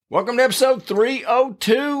Welcome to episode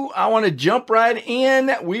 302. I want to jump right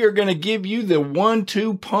in. We are going to give you the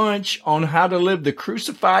 1-2 punch on how to live the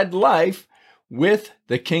crucified life with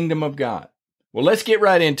the kingdom of God. Well, let's get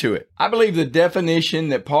right into it. I believe the definition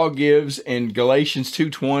that Paul gives in Galatians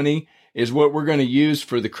 2:20 is what we're going to use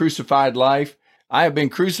for the crucified life. I have been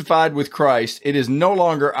crucified with Christ. It is no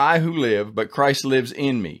longer I who live, but Christ lives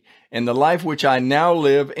in me. And the life which I now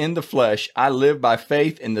live in the flesh, I live by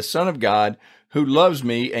faith in the Son of God, who loves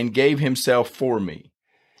me and gave himself for me.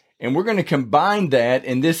 And we're going to combine that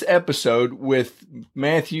in this episode with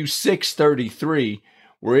Matthew 6:33,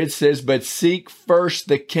 where it says, "But seek first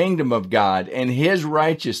the kingdom of God and his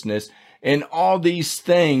righteousness, and all these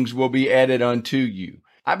things will be added unto you."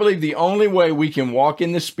 I believe the only way we can walk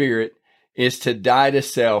in the Spirit is to die to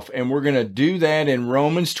self. And we're going to do that in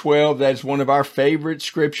Romans 12. That's one of our favorite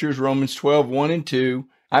scriptures, Romans 12, 1 and 2.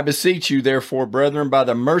 "I beseech you, therefore, brethren, by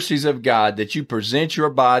the mercies of God, that you present your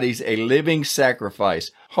bodies a living sacrifice,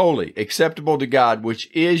 holy, acceptable to God, which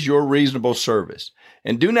is your reasonable service.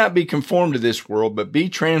 And do not be conformed to this world, but be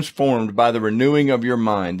transformed by the renewing of your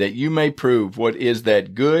mind, that you may prove what is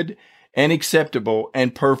that good and acceptable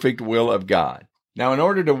and perfect will of God." Now, in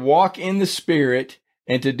order to walk in the Spirit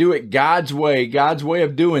and to do it God's way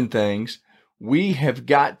of doing things, we have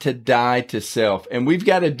got to die to self, and we've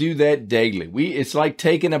got to do that daily. It's like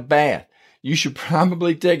taking a bath. You should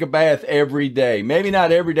probably take a bath every day. Maybe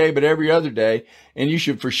not every day, but every other day. And you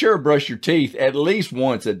should for sure brush your teeth at least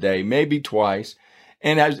once a day, maybe twice.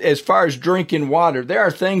 And as far as drinking water, there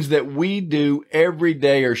are things that we do every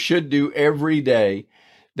day or should do every day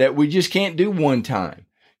that we just can't do one time.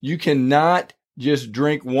 You cannot just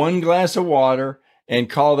drink one glass of water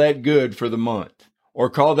and call that good for the month, or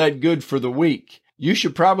call that good for the week. You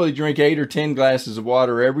should probably drink 8 or 10 glasses of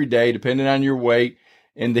water every day, depending on your weight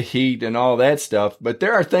and the heat and all that stuff. But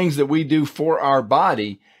there are things that we do for our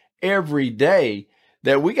body every day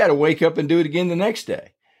that we got to wake up and do it again the next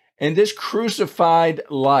day. And this crucified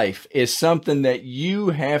life is something that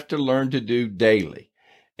you have to learn to do daily.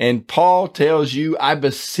 And Paul tells you, "I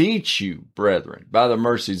beseech you, brethren, by the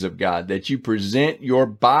mercies of God, that you present your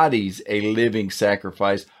bodies a living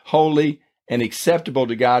sacrifice, holy and acceptable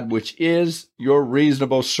to God, which is your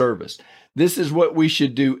reasonable service." This is what we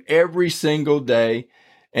should do every single day.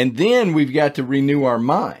 And then we've got to renew our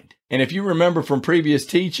mind. And if you remember from previous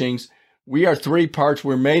teachings, we are 3 parts.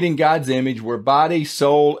 We're made in God's image. We're body,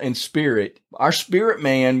 soul, and spirit. Our spirit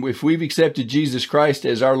man, if we've accepted Jesus Christ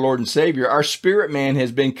as our Lord and Savior, our spirit man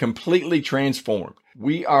has been completely transformed.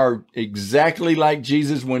 We are exactly like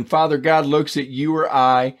Jesus. When Father God looks at you or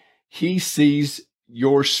I, he sees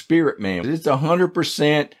your spirit man. It's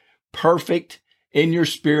 100% perfect in your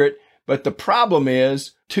spirit. But the problem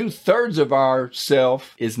is 2/3 of our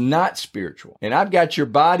self is not spiritual. And I've got your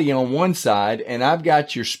body on one side and I've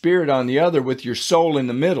got your spirit on the other with your soul in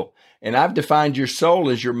the middle. And I've defined your soul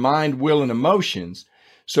as your mind, will, and emotions.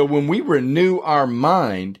 So when we renew our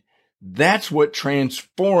mind, that's what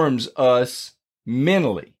transforms us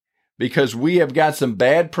mentally, because we have got some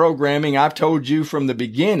bad programming. I've told you from the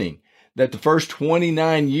beginning that the first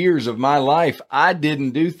 29 years of my life, I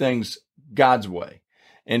didn't do things God's way.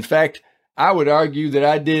 In fact, I would argue that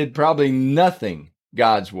I did probably nothing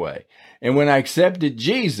God's way. And when I accepted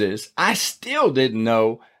Jesus, I still didn't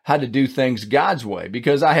know how to do things God's way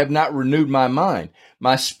because I have not renewed my mind.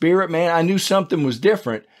 My spirit man, I knew something was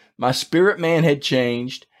different. My spirit man had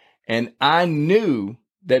changed, and I knew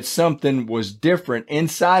that something was different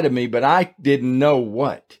inside of me, but I didn't know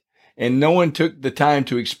what. And no one took the time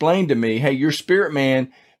to explain to me, hey, your spirit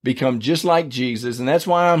man become just like Jesus. And that's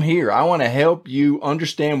why I'm here. I want to help you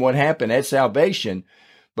understand what happened at salvation.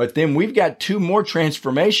 But then we've got 2 more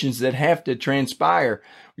transformations that have to transpire.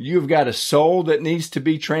 You've got a soul that needs to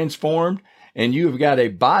be transformed, and you've got a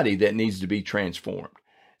body that needs to be transformed.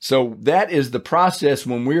 So that is the process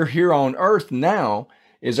when we're here on earth now,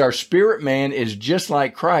 is our spirit man is just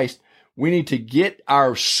like Christ. We need to get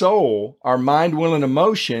our soul, our mind, will, and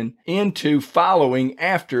emotion into following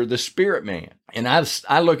after the spirit man. And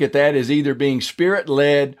I look at that as either being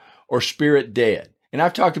spirit-led or spirit-dead. And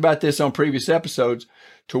I've talked about this on previous episodes,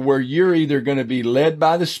 to where you're either going to be led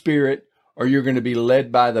by the Spirit or you're going to be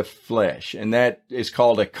led by the flesh. And that is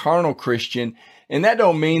called a carnal Christian. And that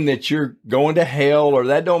don't mean that you're going to hell, or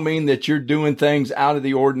that don't mean that you're doing things out of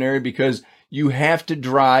the ordinary, because you have to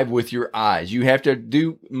drive with your eyes. You have to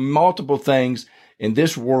do multiple things in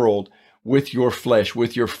this world with your flesh,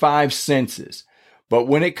 with your 5 senses. But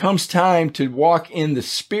when it comes time to walk in the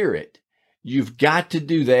Spirit, you've got to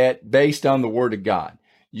do that based on the Word of God.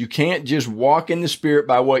 You can't just walk in the Spirit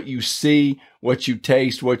by what you see, what you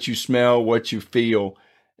taste, what you smell, what you feel,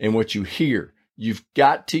 and what you hear. You've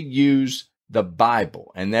got to use the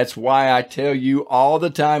Bible. And that's why I tell you all the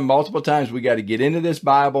time, multiple times, we got to get into this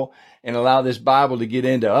Bible and allow this Bible to get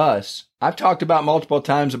into us. I've talked about multiple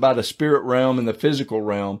times about a spirit realm and the physical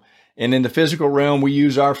realm. And in the physical realm, we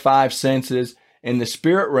use our five senses. In the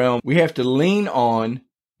spirit realm, we have to lean on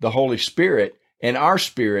the Holy Spirit and our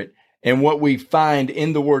spirit and what we find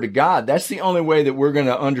in the Word of God. That's the only way that we're going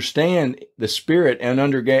to understand the Spirit and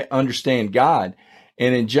understand God.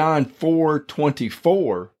 And in John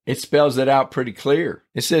 4:24, it spells it out pretty clear.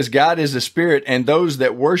 It says, God is a spirit, and those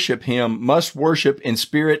that worship him must worship in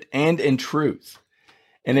spirit and in truth.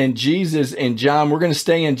 And then Jesus in John, we're going to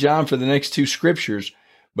stay in John for the next two scriptures,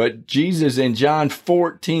 but Jesus in John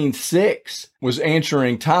 14:6 was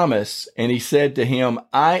answering Thomas, and he said to him,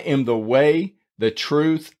 I am the way, the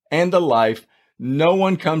truth, and the life. No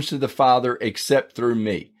one comes to the Father except through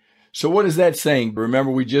me. So what is that saying?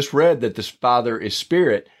 Remember, we just read that the Father is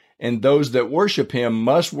spirit, and those that worship him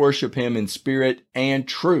must worship him in spirit and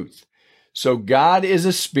truth. So God is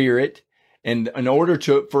a spirit, and in order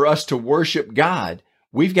for us to worship God,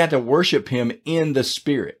 we've got to worship him in the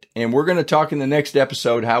spirit. And we're going to talk in the next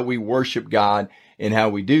episode how we worship God and how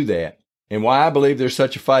we do that. And why I believe there's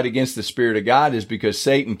such a fight against the Spirit of God is because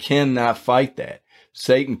Satan cannot fight that.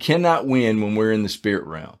 Satan cannot win when we're in the spirit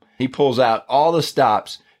realm. He pulls out all the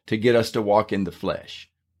stops to get us to walk in the flesh.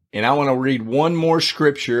 And I want to read one more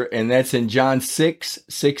scripture, and that's in John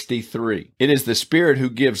 6:63. It is the Spirit who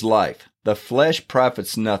gives life. The flesh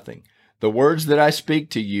profits nothing. The words that I speak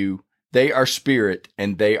to you, they are spirit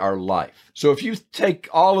and they are life. So if you take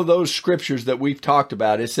all of those scriptures that we've talked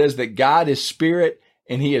about, it says that God is spirit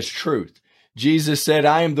and he is truth. Jesus said,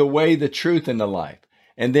 I am the way, the truth, and the life.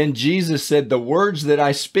 And then Jesus said, the words that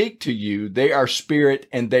I speak to you, they are spirit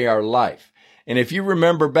and they are life. And if you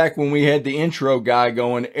remember back when we had the intro guy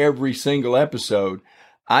going every single episode,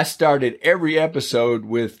 I started every episode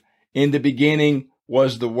with, in the beginning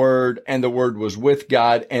was the Word, and the Word was with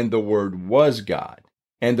God, and the Word was God.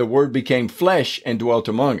 And the Word became flesh and dwelt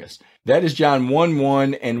among us. That is John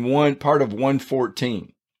 1:1 and part of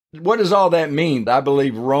 1:14. What does all that mean? I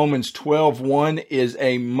believe Romans 12:1 is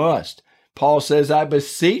a must. Paul says, I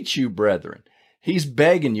beseech you, brethren. He's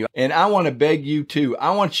begging you. And I want to beg you too. I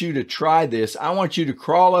want you to try this. I want you to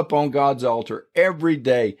crawl up on God's altar every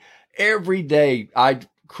day. Every day I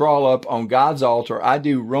crawl up on God's altar. I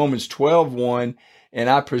do Romans 12:1, and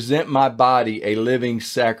I present my body a living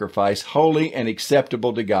sacrifice, holy and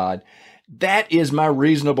acceptable to God. That is my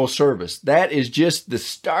reasonable service. That is just the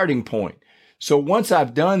starting point. So once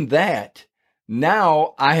I've done that,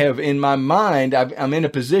 now I have in my mind, I'm in a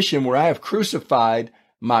position where I have crucified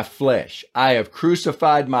my flesh. I have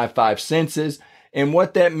crucified my five senses. And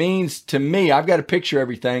what that means to me, I've got to picture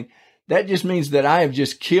everything. That just means that I have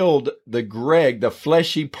just killed the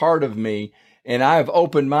fleshy part of me, and I have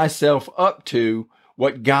opened myself up to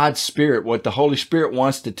what God's Spirit, what the Holy Spirit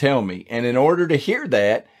wants to tell me. And in order to hear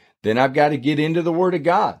that, then I've got to get into the Word of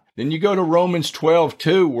God. Then you go to Romans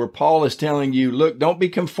 12:2, where Paul is telling you, look, don't be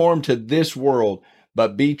conformed to this world,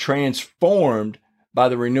 but be transformed by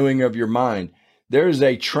the renewing of your mind. There is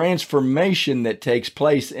a transformation that takes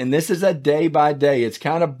place, and this is a day by day. It's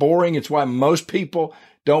kind of boring. It's why most people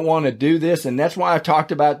don't want to do this, and that's why I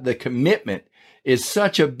talked about the commitment is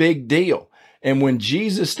such a big deal. And when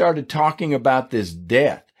Jesus started talking about this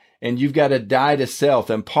death, and you've got to die to self,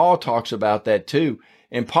 and Paul talks about that too.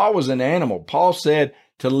 And Paul was an animal. Paul said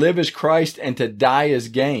to live as Christ and to die as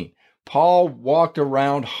gain. Paul walked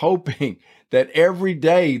around hoping that every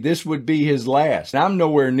day this would be his last. Now, I'm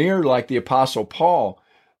nowhere near like the Apostle Paul,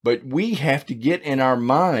 but we have to get in our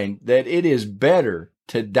mind that it is better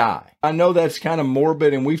to die. I know that's kind of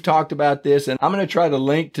morbid, and we've talked about this, and I'm going to try to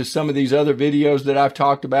link to some of these other videos that I've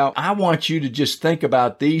talked about. I want you to just think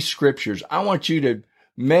about these scriptures. I want you to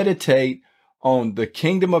meditate on the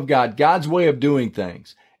kingdom of God, God's way of doing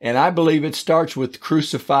things. And I believe it starts with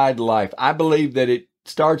crucified life. I believe that it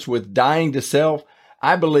starts with dying to self.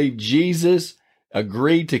 I believe Jesus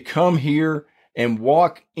agreed to come here and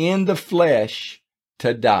walk in the flesh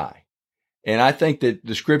to die. And I think that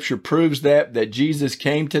the scripture proves that Jesus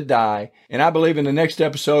came to die. And I believe in the next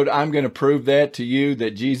episode, I'm going to prove that to you,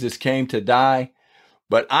 that Jesus came to die.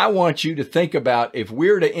 But I want you to think about if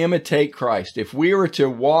we were to imitate Christ, if we were to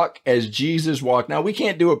walk as Jesus walked. Now, we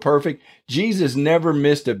can't do it perfect. Jesus never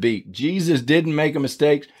missed a beat. Jesus didn't make a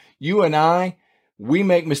mistake. You and I, we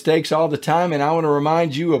make mistakes all the time. And I want to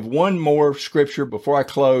remind you of one more scripture before I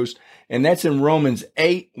close. And that's in Romans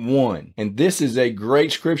 8:1. And this is a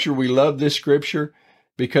great scripture. We love this scripture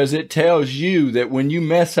because it tells you that when you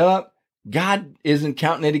mess up, God isn't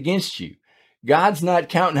counting it against you. God's not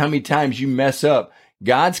counting how many times you mess up.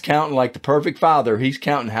 God's counting like the perfect father. He's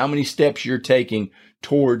counting how many steps you're taking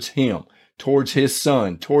towards him, towards his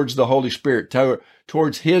son, towards the Holy Spirit,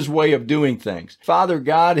 towards his way of doing things. Father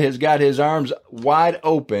God has got his arms wide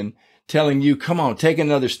open telling you, come on, take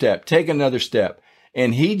another step, take another step.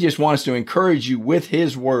 And he just wants to encourage you with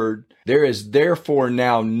his word. There is therefore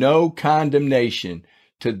now no condemnation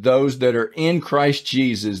to those that are in Christ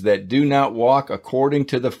Jesus, that do not walk according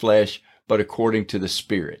to the flesh, but according to the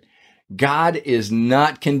Spirit. God is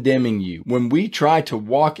not condemning you. When we try to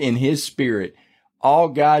walk in his Spirit, all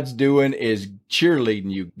God's doing is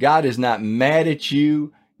cheerleading you. God is not mad at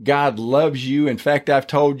you. God loves you. In fact, I've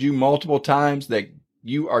told you multiple times that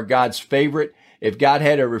you are God's favorite. If God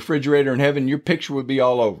had a refrigerator in heaven, your picture would be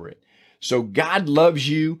all over it. So God loves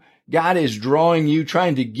you. God is drawing you,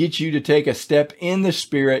 trying to get you to take a step in the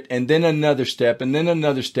Spirit, and then another step, and then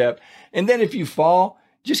another step. And then if you fall,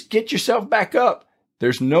 just get yourself back up.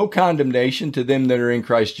 There's no condemnation to them that are in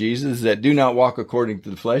Christ Jesus, that do not walk according to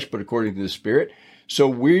the flesh, but according to the Spirit. So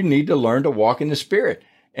we need to learn to walk in the Spirit.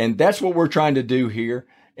 And that's what we're trying to do here.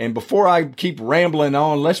 And before I keep rambling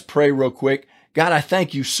on, let's pray real quick. God, I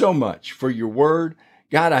thank you so much for your word.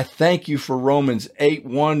 God, I thank you for Romans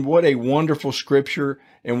 8:1. What a wonderful scripture,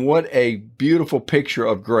 and what a beautiful picture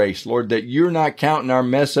of grace, Lord, that you're not counting our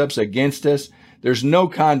mess ups against us. There's no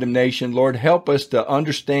condemnation. Lord, help us to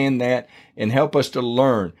understand that, and help us to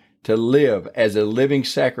learn to live as a living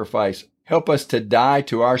sacrifice. Help us to die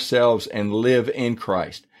to ourselves and live in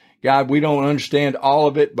Christ. God, we don't understand all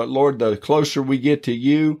of it, but Lord, the closer we get to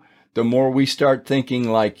you, the more we start thinking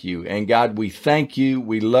like you. And God, we thank you.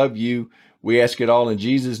 We love you. We ask it all in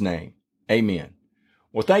Jesus' name. Amen.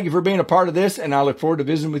 Well, thank you for being a part of this, and I look forward to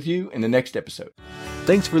visiting with you in the next episode.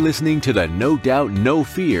 Thanks for listening to the No Doubt, No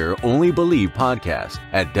Fear, Only Believe podcast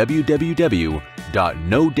at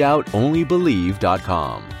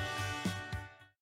www.nodoubtonlybelieve.com.